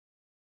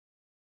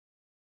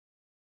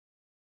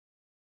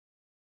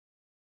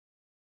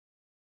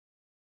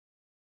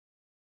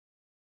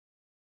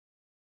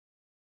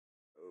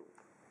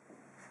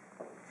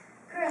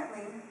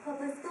rising,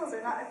 public schools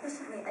are not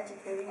efficiently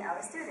educating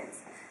our students.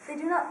 They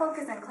do not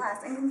focus in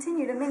class and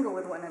continue to mingle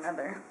with one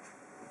another.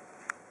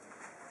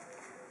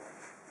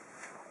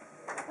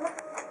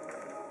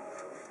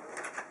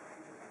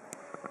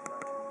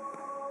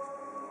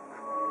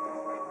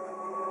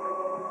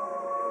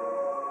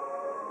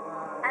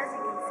 As you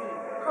can see,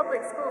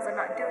 public schools are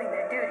not doing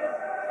their duty.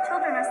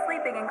 Children are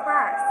sleeping in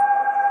class.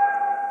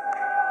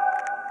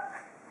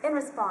 In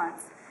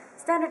response,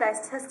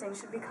 standardized testing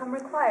should become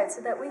required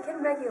so that we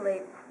can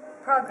regulate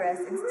progress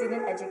in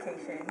student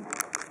education.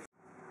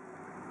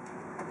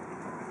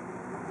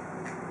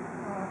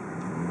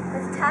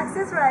 With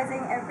taxes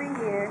rising every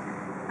year,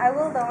 I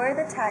will lower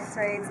the tax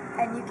rates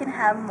and you can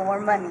have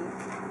more money.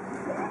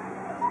 Yeah.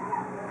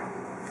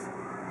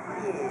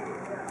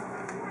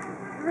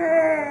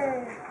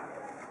 Hooray!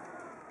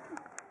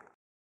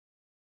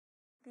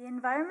 The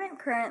environment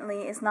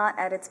currently is not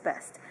at its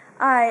best.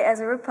 I, as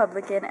a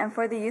Republican, am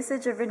for the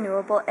usage of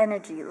renewable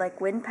energy like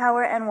wind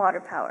power and water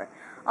power.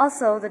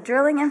 Also, the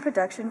drilling and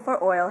production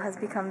for oil has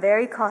become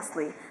very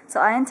costly, so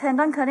I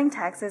intend on cutting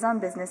taxes on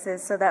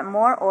businesses so that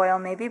more oil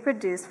may be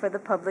produced for the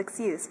public's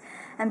use.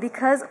 And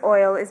because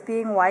oil is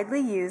being widely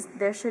used,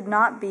 there should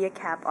not be a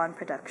cap on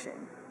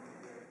production.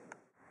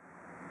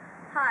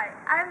 Hi,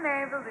 I'm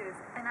Mary Balouz,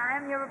 and I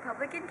am your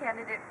Republican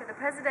candidate for the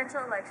presidential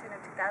election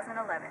of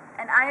 2011,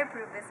 and I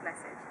approve this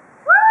message.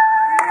 Woo!